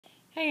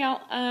Hey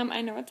y'all,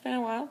 I know it's been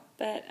a while,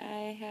 but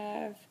I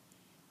have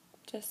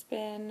just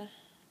been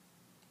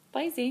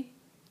lazy.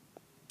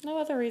 No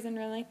other reason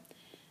really.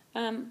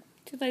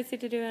 Too lazy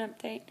to do an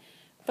update.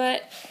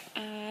 But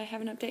I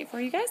have an update for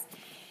you guys.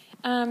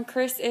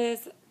 Chris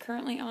is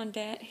currently on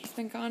debt. He's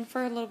been gone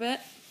for a little bit,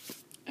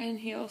 and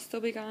he'll still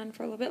be gone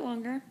for a little bit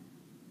longer.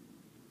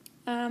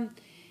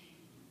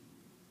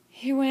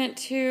 He went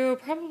to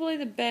probably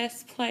the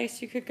best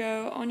place you could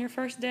go on your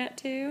first debt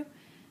to.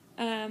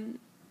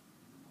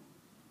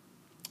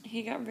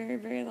 He got very,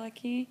 very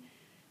lucky.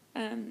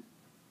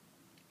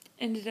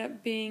 Ended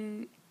up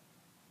being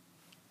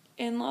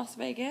in Las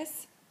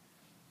Vegas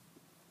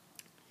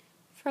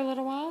for a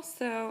little while,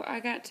 so I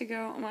got to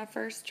go on my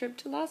first trip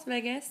to Las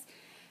Vegas.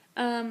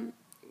 We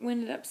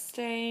ended up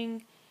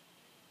staying.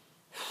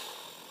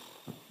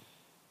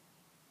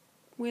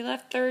 We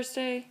left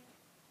Thursday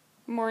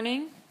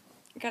morning,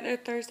 got there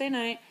Thursday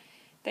night.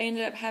 They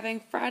ended up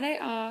having Friday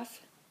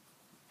off,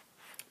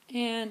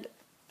 and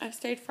I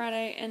stayed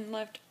Friday and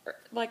left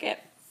like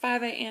at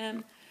 5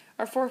 a.m.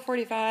 or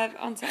 4:45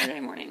 on Saturday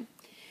morning.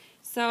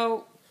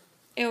 So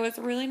it was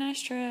a really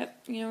nice trip.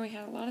 You know, we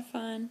had a lot of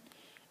fun.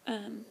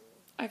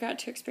 I got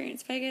to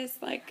experience Vegas.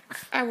 Like,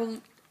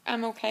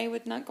 I'm okay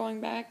with not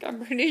going back.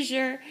 I'm pretty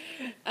sure.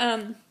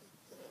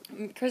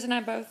 Chris and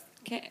I both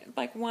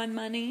won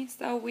money,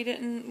 so we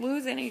didn't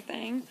lose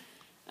anything.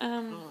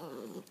 And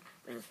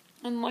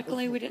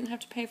luckily we didn't have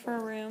to pay for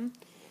a room.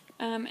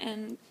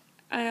 And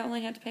I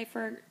only had to pay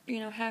for,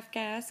 half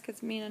gas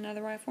because me and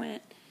another wife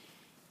went.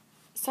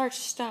 Sarge,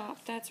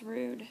 stop. That's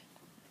rude.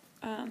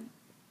 And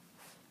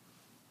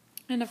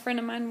a friend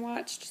of mine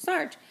watched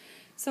Sarge.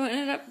 So it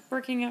ended up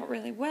working out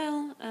really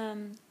well.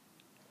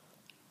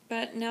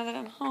 But now that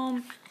I'm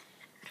home,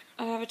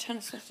 I have a ton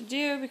of stuff to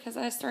do because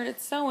I started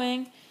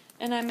sewing.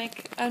 And I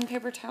make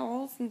paper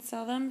towels and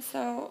sell them.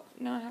 So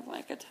now I have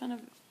a ton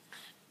of...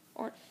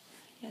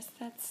 Yes,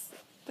 that's...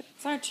 Look,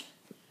 Sarge.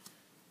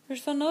 You're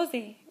so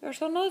nosy. You're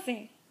so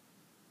nosy.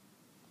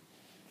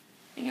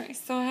 Anyway,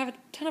 so I have a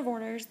ton of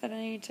orders that I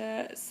need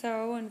to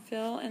sew and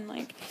fill, and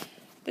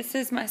this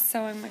is my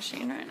sewing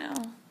machine right now.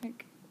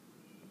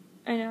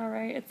 I know,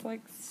 right?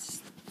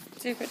 It's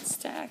stupid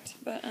stacked,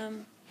 but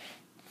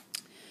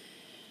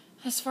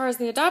as far as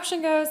the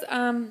adoption goes,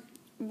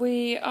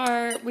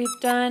 we've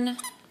done.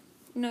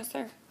 No,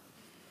 sir.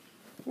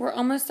 We're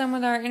almost done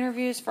with our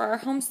interviews for our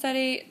home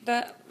study.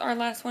 Our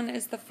last one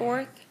is the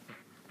 4th.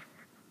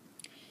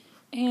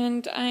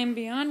 And I'm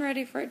beyond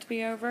ready for it to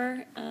be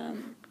over,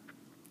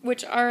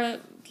 which our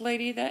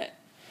lady that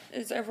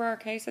is over our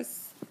case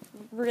is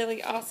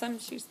really awesome.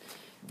 She's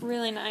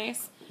really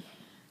nice.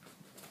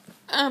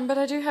 But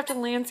I do have to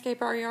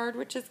landscape our yard,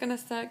 which is going to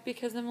suck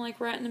because I'm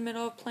right in the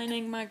middle of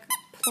planning my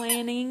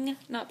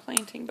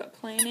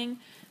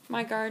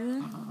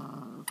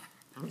garden.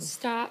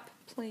 Stop,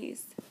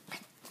 please.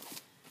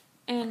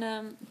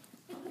 And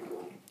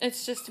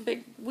it's just a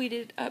big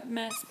weeded up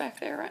mess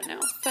back there right now.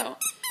 So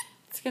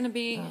it's going to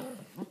be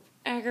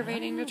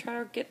aggravating to try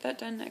to get that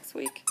done next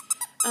week.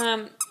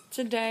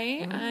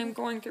 Today, I'm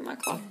going through my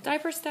cloth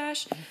diaper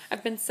stash.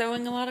 I've been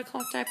sewing a lot of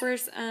cloth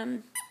diapers,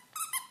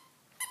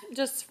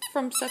 just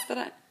from stuff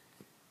that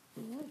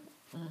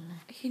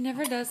he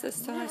never does this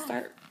till I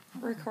start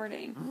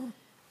recording.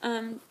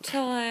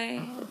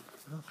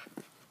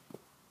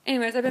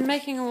 Anyways, I've been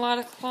making a lot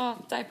of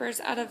cloth diapers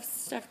out of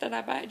stuff that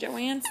I buy at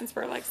Joann's, since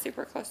we're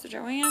super close to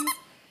Joann's.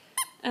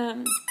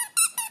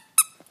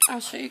 I'll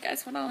show you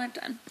guys what all I've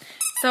done.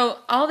 So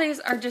all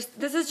these are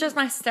this is just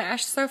my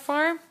stash so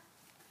far.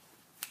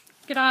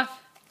 Get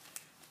off.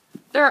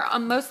 They're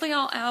mostly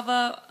all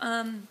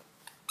Alva,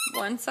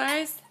 one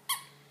size.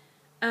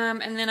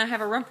 And then I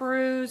have a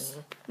Rumperoos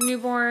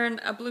newborn,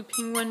 a Blue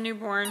Penguin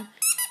newborn.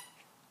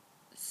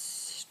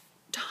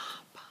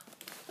 Stop.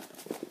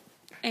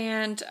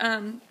 And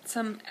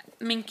some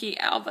Minky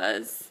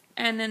Alvas.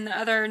 And then the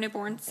other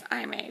newborns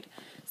I made.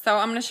 So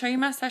I'm going to show you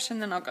my stash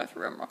and then I'll go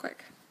through them real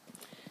quick.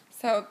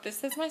 So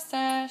this is my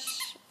stash.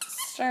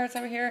 Starts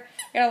over here.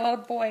 I got a lot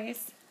of boy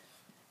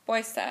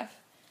stuff.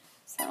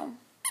 So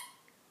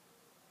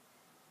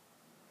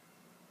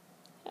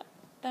yeah,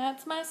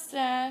 that's my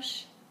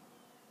stash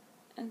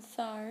and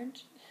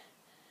Sarge.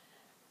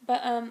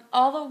 But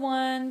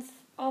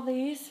all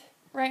these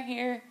right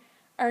here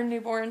are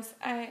newborns.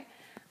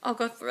 I'll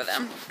go through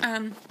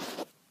them.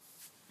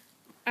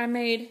 I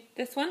made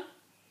this one.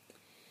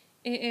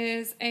 It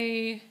is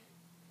a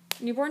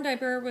newborn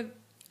diaper with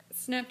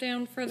snap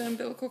down for the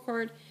umbilical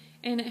cord,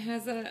 and it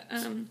has a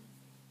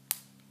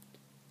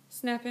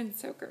snap-in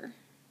soaker.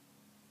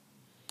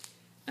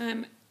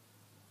 And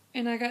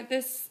I got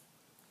this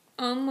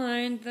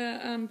online,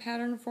 the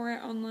pattern for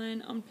it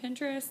online on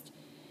Pinterest,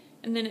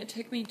 and then it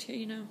took me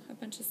to, a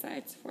bunch of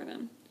sites for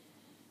them.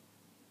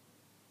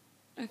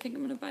 I think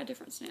I'm going to buy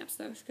different snaps,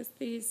 though, because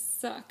these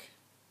suck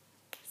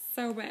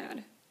so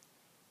bad.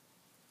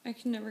 I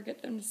can never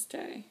get them to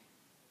stay.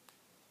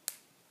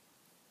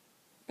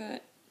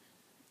 But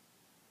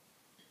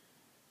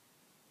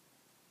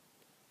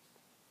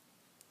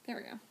there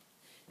we go.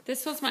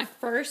 This was my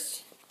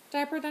first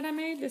diaper that I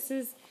made. This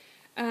is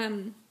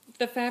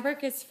The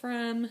fabric is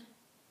from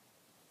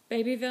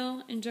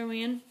Babyville and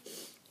Joanne.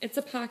 It's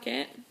a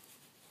pocket.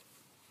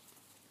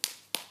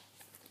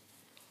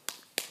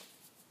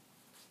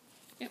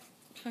 Yep,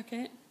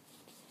 pocket.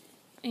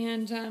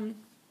 And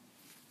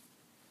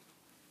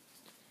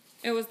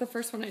it was the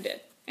first one I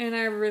did. And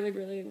I really,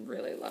 really,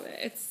 really love it.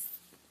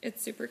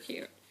 It's super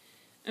cute.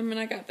 I mean,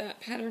 I got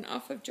that pattern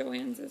off of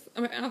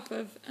off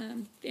of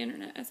the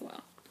internet as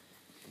well.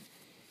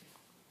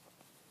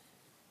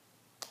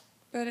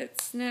 But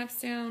it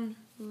snaps down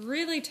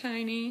really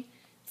tiny,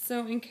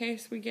 so in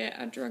case we get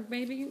a drug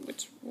baby,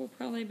 which will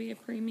probably be a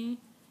preemie,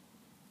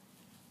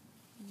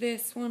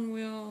 this one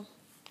will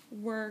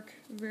work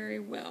very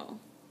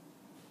well.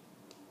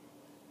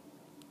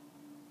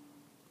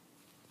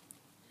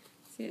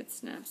 See, it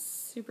snaps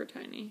super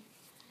tiny.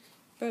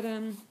 But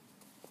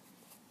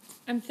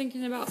I'm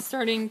thinking about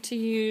starting to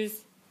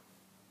use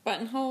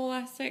buttonhole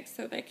elastic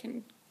so they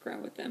can grow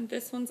with them.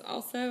 This one's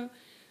also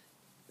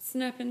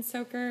snap and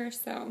soaker,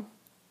 so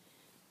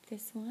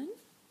this one.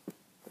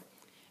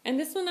 And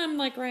this one I'm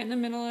like right in the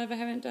middle of. I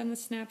haven't done the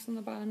snaps on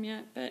the bottom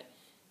yet, but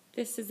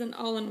this is an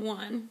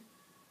all-in-one.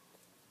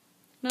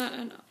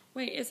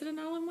 Wait, is it an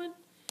all-in-one?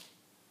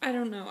 I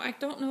don't know. I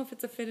don't know if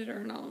it's a fitted or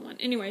an all-in-one.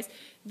 Anyways,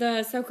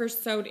 the soaker's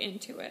sewed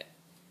into it.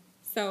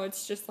 So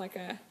it's just like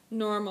a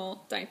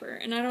normal diaper.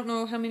 And I don't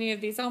know how many of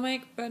these I'll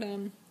make, but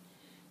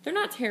they're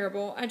not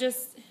terrible. I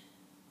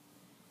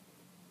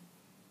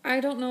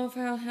don't know if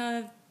I'll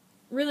have...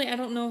 Really, I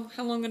don't know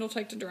how long it'll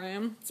take to dry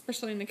them,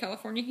 especially in the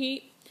California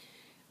heat.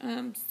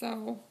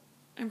 So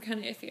I'm kind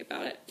of iffy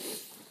about it.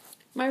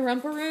 My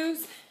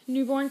Rumperoos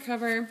newborn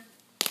cover.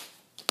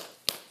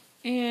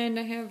 And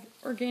I have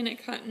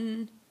organic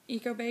cotton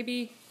Eco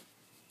Baby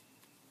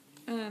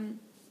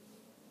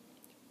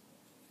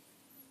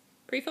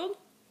pre-fold.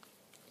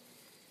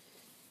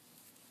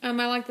 I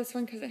like this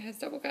one because it has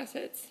double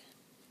gussets.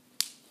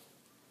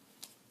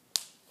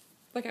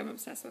 Like, I'm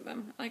obsessed with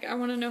them. Like, I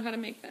want to know how to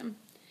make them.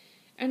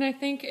 And I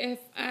think if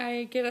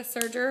I get a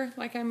serger,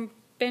 like I've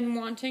been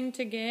wanting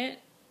to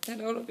get, that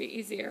it'll be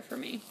easier for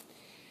me.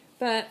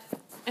 And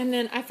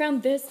then I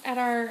found this at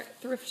our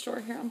thrift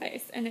store here on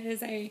base, and it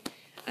is I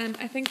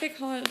think they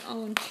call it an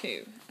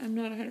all-in-two. I'm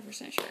not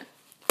 100% sure.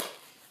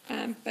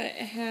 But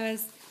it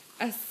has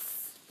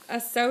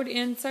a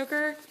sewed-in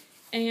soaker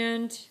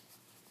and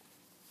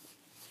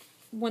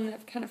one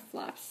that kind of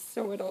flaps,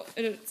 so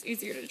it's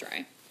easier to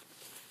dry.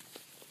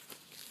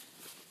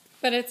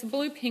 But it's a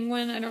blue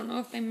penguin. I don't know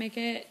if they make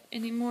it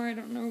anymore. I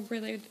don't know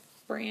really the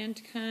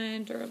brand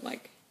kind or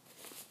like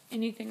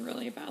anything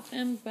really about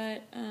them.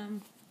 But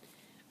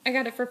I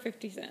got it for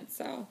 50 cents,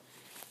 so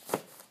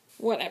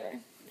whatever.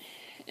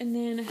 And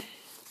then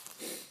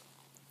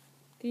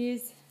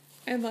these,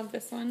 I love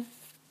this one.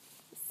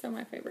 It's so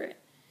my favorite.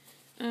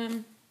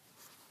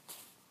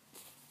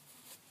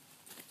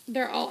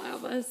 They're all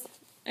Alvas.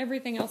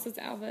 Everything else is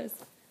Alvas.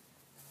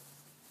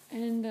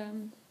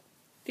 And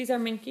these are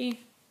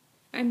Minky.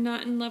 I'm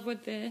not in love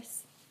with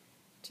this,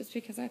 just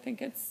because I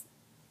think it's,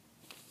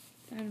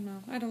 I don't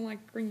know, I don't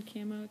like green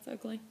camo, it's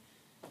ugly.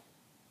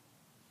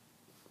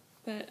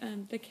 But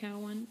the cow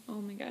one,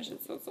 oh my gosh,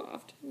 it's so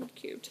soft and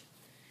cute.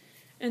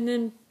 And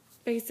then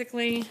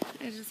basically,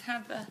 I just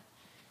have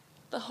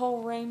the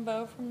whole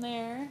rainbow from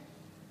there,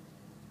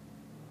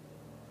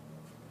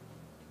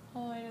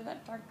 all the way to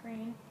that dark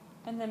green,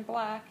 and then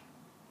black.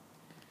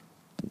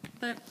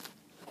 But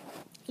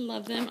I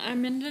love them.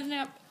 I'm ended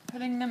up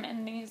putting them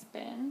in these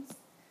bins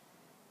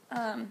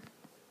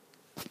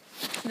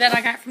that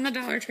I got from the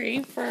Dollar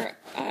Tree for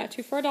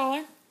 $2 for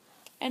 $1,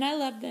 and I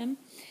love them.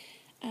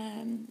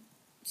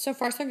 So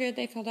far so good.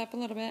 They filled up a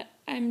little bit.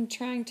 I'm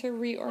trying to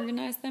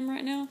reorganize them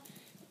right now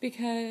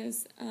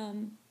because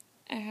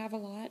I have a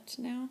lot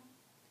now.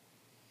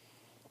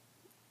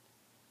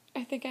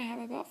 I think I have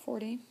about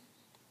 40.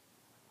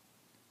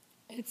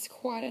 It's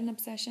quite an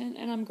obsession,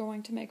 and I'm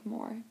going to make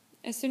more.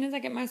 As soon as I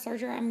get my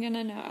serger, I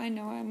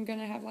know I'm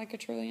gonna have like 1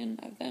 trillion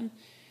of them.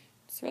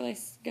 It's really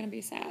gonna be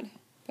sad,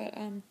 but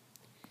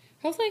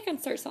hopefully I can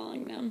start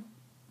selling them.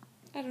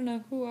 I don't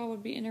know who all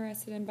would be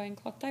interested in buying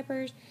cloth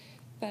diapers,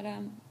 but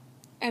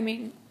I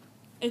mean,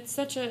 it's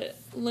such a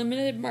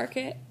limited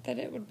market that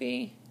it would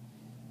be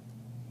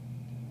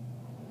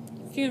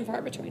few and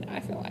far between, I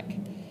feel like.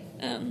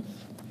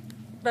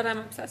 But I'm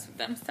obsessed with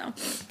them, so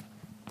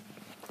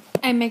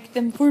I make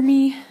them for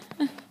me.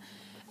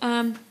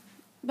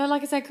 But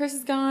like I said, Chris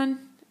is gone.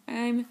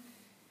 I'm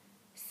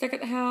stuck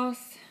at the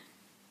house.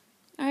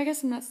 I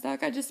guess I'm not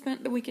stuck. I just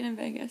spent the weekend in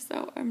Vegas,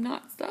 so I'm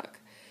not stuck.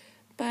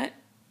 But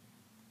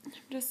I'm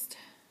just,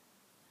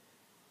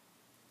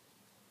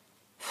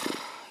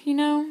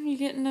 you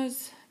get in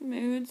those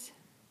moods.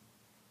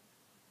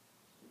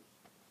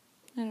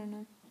 I don't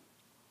know.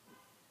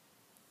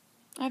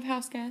 I have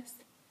house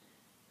guests,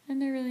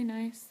 and they're really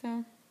nice, so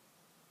I'm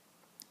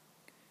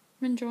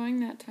enjoying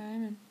that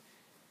time, and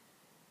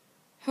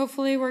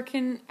hopefully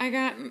I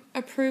got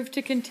approved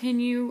to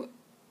continue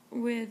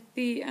with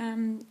the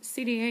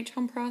CDH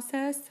home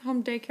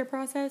daycare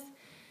process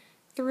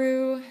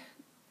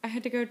I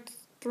had to go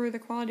through the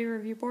quality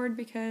review board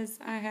because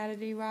I had a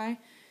DUI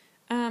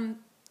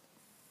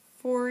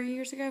 4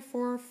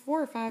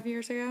 or 5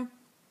 years ago.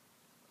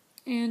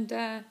 And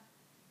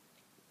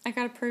I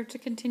got approved to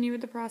continue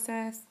with the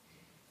process.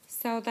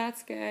 So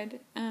that's good.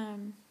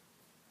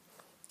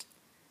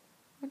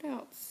 What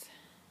else?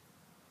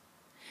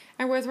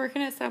 I was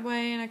working at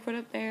Subway and I quit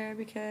up there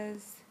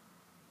because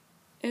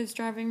it was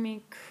driving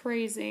me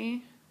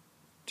crazy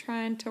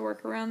trying to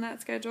work around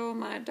that schedule,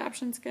 my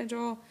adoption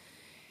schedule,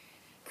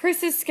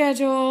 Chris's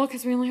schedule,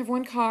 because we only have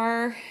one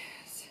car.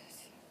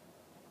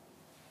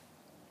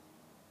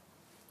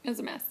 It was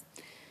a mess.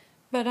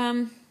 But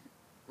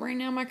right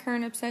now my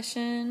current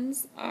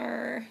obsessions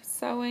are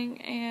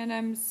sewing, and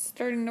I'm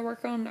starting to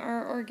work on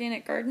our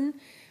organic garden.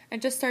 I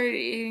just started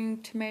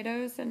eating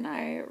tomatoes, and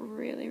I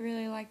really,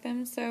 really like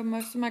them. So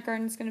most of my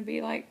garden's going to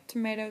be like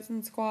tomatoes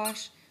and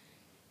squash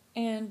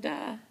and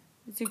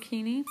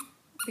zucchini,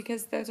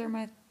 because those are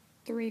my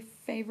 3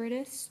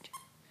 favoriteest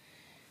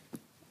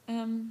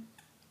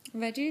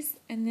veggies.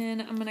 And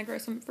then I'm going to grow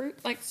some fruit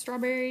like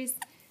strawberries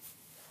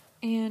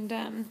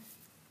and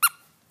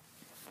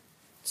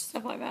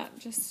stuff like that.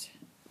 Just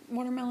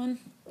watermelon.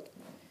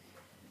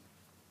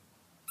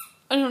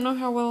 I don't know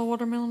how well a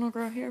watermelon will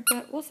grow here,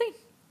 but we'll see.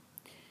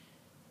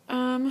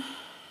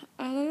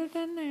 Other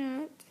than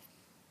that,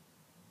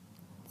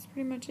 that's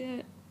pretty much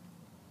it.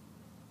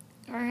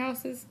 Our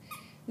house has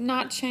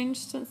not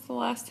changed since the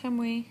last time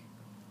we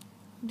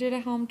did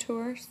a home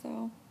tour,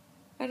 so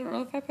I don't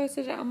know if I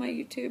posted it on my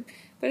YouTube,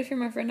 but if you're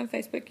my friend on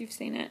Facebook, you've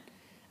seen it,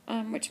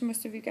 which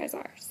most of you guys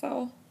are.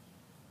 So,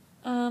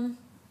 the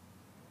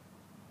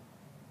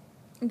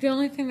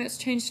only thing that's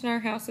changed in our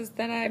house is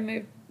that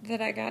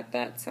I got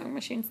that sewing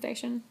machine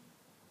station.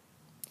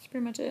 That's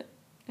pretty much it.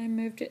 I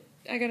moved it.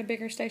 I got a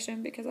bigger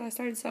station because I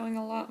started sewing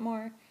a lot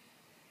more.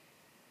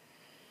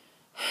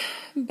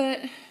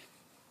 But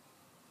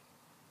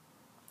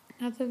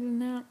other than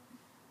that,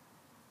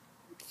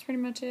 that's pretty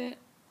much it.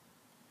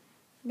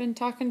 I've been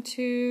talking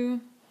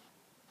to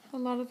a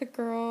lot of the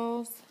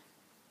girls.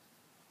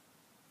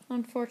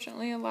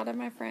 Unfortunately, a lot of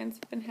my friends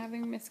have been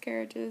having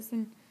miscarriages,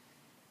 and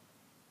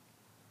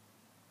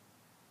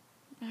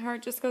my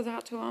heart just goes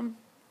out to them.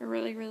 It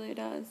really, really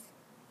does.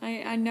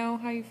 I know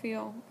how you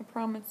feel. I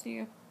promise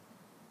you.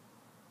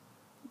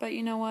 But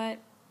you know what?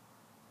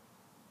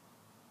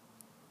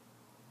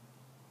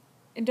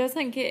 It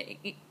doesn't get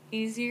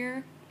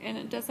easier, and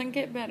it doesn't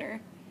get better,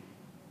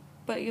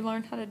 but you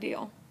learn how to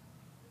deal.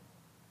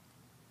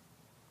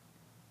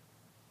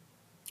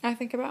 I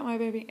think about my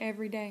baby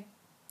every day.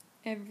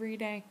 Every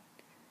day.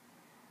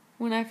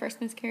 When I first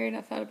miscarried,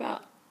 I thought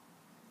about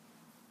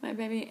my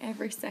baby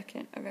every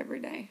second of every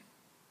day.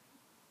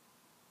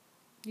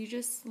 You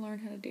just learn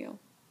how to deal.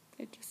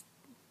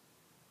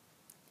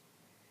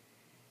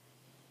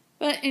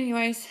 But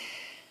anyways,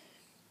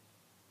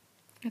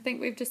 I think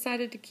we've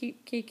decided to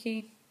keep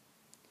Kiki.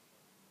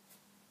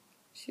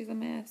 She's a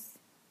mess.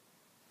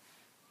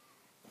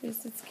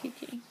 This is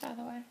Kiki, by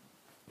the way.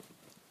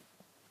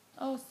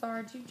 Oh,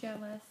 Sarge, you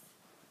jealous.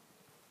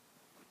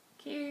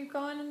 Kiki, are you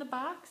going in the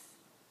box?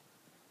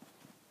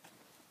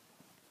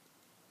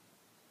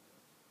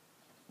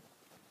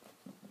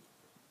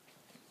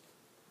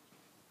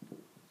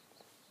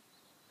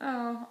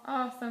 Oh,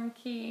 awesome,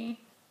 Key.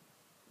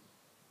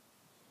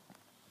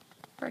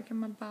 Breaking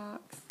my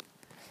box.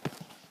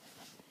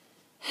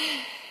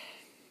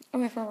 I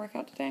went for a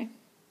workout today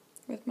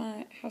with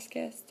my house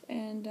guest,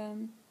 and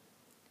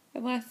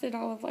it lasted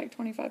all of like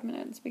 25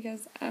 minutes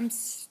because I'm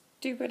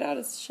stupid out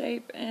of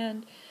shape,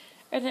 and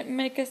I didn't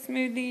make a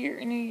smoothie or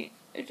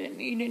I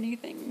didn't eat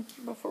anything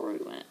before we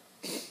went.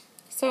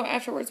 So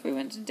afterwards we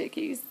went to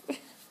Dickie's.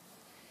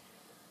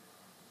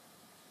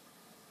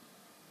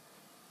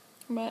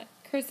 But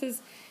Chris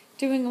is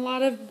doing a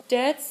lot of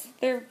debts.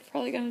 They're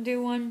probably going to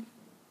do one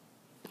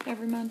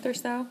every month or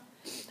so.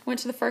 Went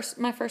to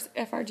my first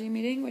FRG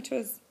meeting, which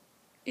was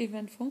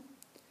eventful.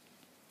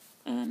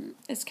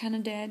 It's kind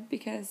of dead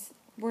because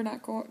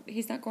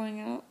he's not going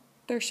out.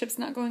 Their ship's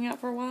not going out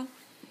for a while.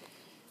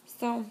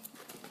 So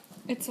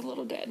it's a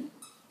little dead.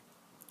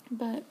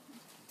 But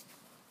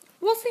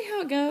we'll see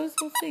how it goes.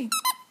 We'll see.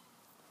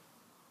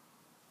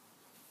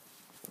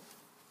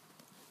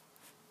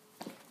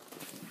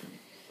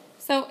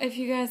 So if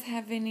you guys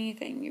have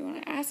anything you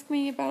want to ask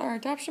me about our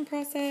adoption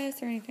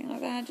process or anything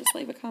like that, just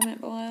leave a comment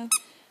below.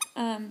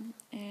 And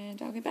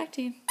I'll get back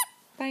to you.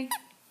 Bye.